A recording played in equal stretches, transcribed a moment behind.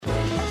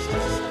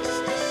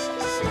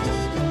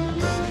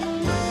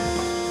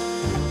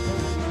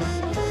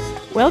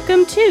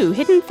Welcome to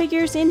Hidden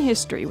Figures in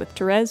History with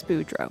Therese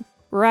Boudreau,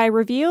 where I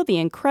reveal the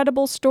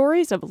incredible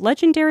stories of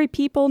legendary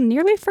people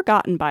nearly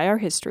forgotten by our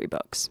history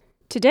books.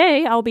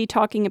 Today, I'll be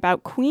talking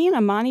about Queen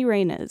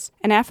Amanirenas,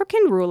 an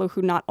African ruler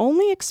who not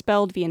only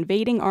expelled the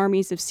invading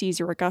armies of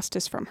Caesar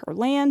Augustus from her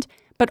land,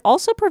 but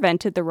also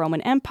prevented the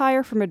Roman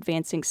Empire from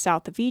advancing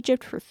south of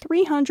Egypt for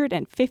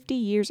 350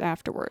 years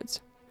afterwards.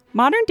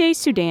 Modern-day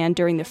Sudan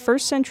during the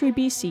 1st century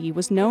BC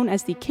was known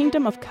as the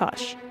Kingdom of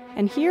Kush,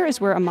 and here is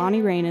where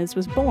Amanirenas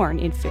was born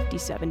in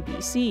 57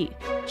 BC.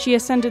 She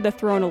ascended the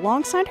throne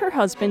alongside her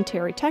husband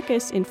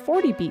Pteritekes in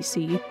 40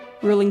 BC,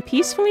 ruling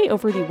peacefully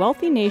over the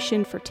wealthy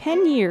nation for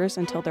 10 years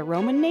until their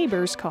Roman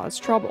neighbors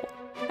caused trouble.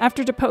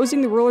 After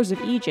deposing the rulers of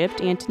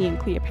Egypt, Antony and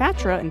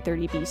Cleopatra, in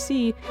 30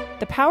 BC,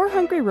 the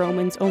power-hungry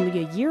Romans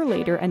only a year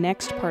later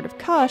annexed part of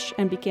Kush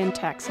and began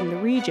taxing the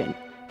region.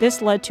 This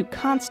led to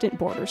constant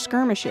border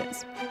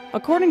skirmishes.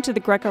 According to the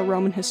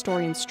Greco-Roman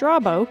historian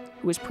Strabo,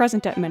 who was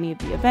present at many of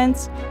the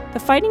events, the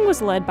fighting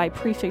was led by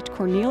prefect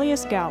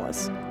Cornelius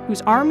Gallus,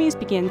 whose armies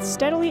began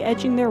steadily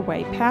edging their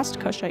way past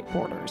Kushite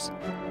borders.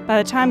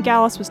 By the time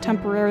Gallus was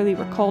temporarily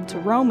recalled to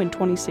Rome in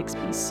 26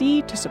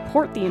 BC to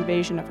support the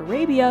invasion of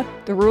Arabia,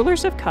 the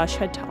rulers of Kush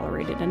had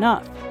tolerated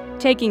enough.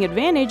 Taking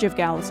advantage of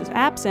Gallus's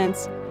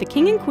absence, the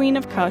king and queen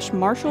of Kush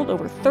marshaled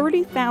over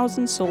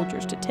 30,000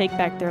 soldiers to take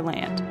back their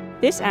land.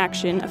 This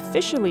action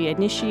officially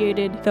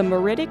initiated the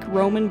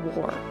Maritic-Roman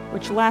War,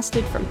 which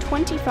lasted from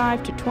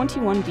 25 to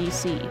 21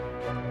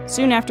 BC.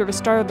 Soon after the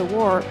start of the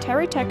war,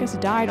 Pteritekes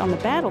died on the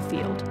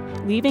battlefield,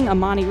 leaving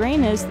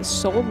Amanirenas the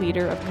sole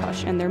leader of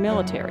Kush and their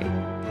military.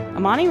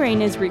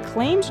 Amanirenas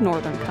reclaimed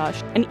northern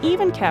Kush and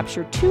even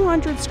captured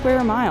 200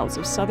 square miles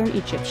of southern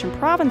Egyptian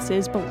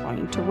provinces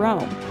belonging to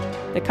Rome.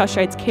 The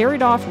Kushites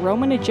carried off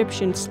Roman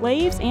Egyptian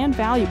slaves and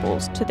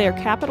valuables to their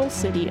capital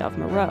city of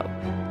Meroe.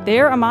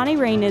 There,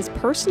 Amanirenas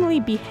personally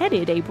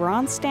beheaded a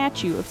bronze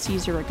statue of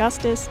Caesar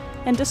Augustus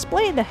and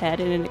displayed the head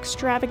in an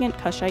extravagant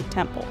Kushite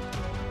temple.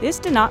 This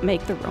did not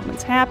make the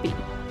Romans happy.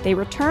 They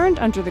returned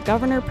under the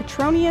governor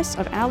Petronius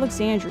of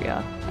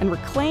Alexandria and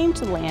reclaimed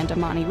the land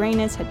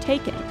Amanirenas had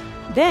taken.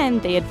 Then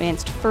they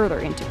advanced further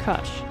into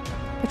Kush.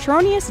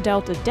 Petronius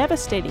dealt a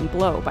devastating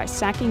blow by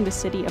sacking the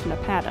city of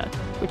Napata,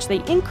 which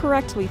they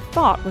incorrectly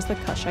thought was the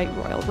Kushite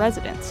royal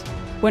residence.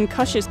 When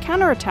Kush's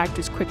counterattack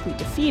was quickly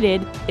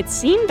defeated, it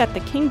seemed that the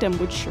kingdom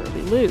would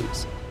surely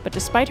lose. But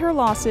despite her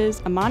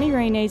losses,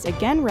 Amanirenas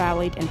again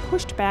rallied and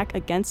pushed back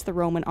against the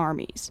Roman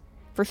armies.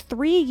 For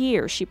 3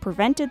 years, she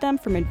prevented them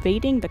from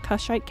invading the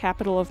Kushite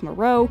capital of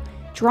Meroe,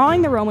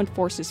 drawing the Roman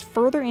forces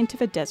further into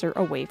the desert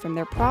away from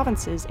their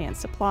provinces and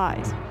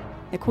supplies.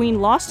 The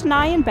queen lost an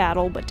eye in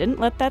battle, but didn't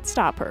let that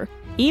stop her,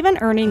 even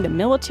earning the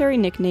military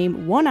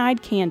nickname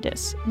One-Eyed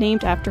Candace,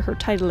 named after her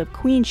title of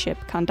queenship,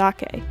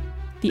 Kandake.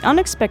 The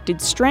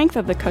unexpected strength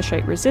of the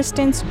Kushite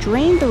resistance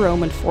drained the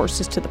Roman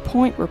forces to the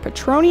point where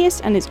Petronius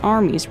and his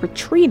armies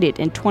retreated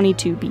in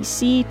 22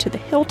 BC to the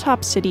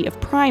hilltop city of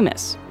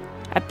Primus.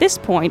 At this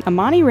point,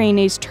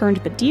 Amanirenas turned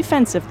the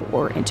defensive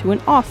war into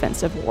an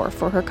offensive war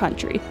for her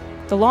country.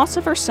 The loss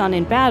of her son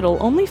in battle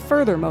only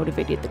further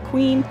motivated the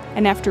queen,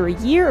 and after a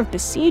year of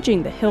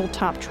besieging the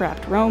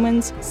hilltop-trapped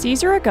Romans,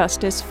 Caesar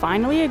Augustus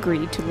finally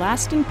agreed to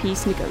lasting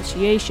peace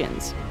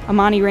negotiations.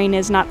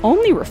 Amanirenas not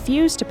only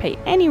refused to pay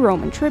any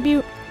Roman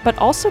tribute, but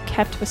also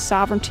kept the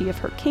sovereignty of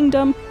her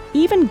kingdom,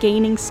 even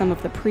gaining some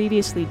of the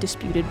previously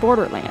disputed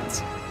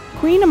borderlands.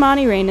 Queen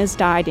Amanirenas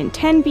died in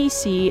 10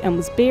 BC and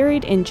was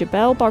buried in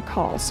Jebel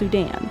Barkal,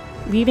 Sudan,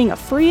 leaving a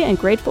free and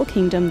grateful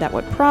kingdom that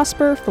would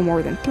prosper for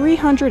more than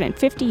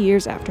 350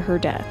 years after her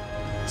death.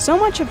 So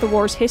much of the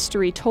war's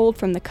history told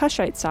from the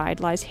Kushite side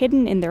lies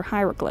hidden in their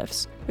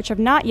hieroglyphs, which have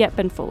not yet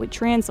been fully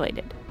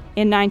translated.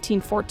 In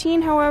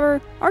 1914,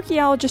 however,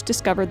 archaeologists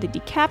discovered the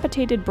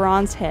decapitated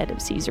bronze head of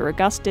Caesar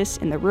Augustus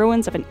in the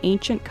ruins of an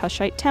ancient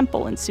Kushite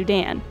temple in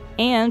Sudan,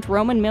 and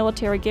Roman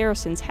military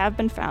garrisons have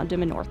been found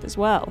in the north as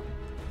well.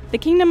 The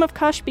Kingdom of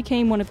Kush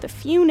became one of the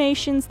few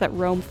nations that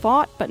Rome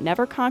fought but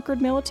never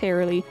conquered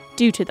militarily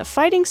due to the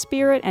fighting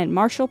spirit and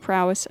martial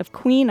prowess of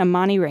Queen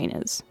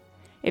Amanirenas.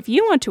 If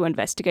you want to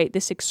investigate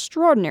this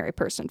extraordinary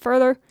person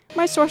further,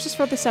 my sources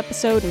for this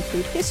episode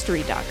include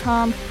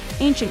History.com,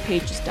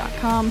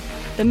 AncientPages.com,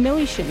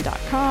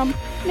 TheMilesian.com,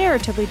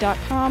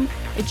 Narratively.com,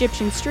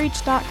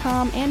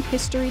 EgyptianStreets.com, and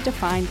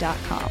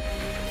HistoryDefined.com.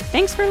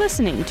 Thanks for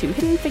listening to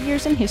Hidden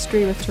Figures in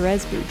History with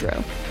Therese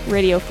Boudreau,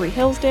 Radio Free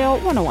Hillsdale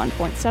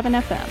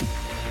 101.7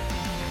 FM.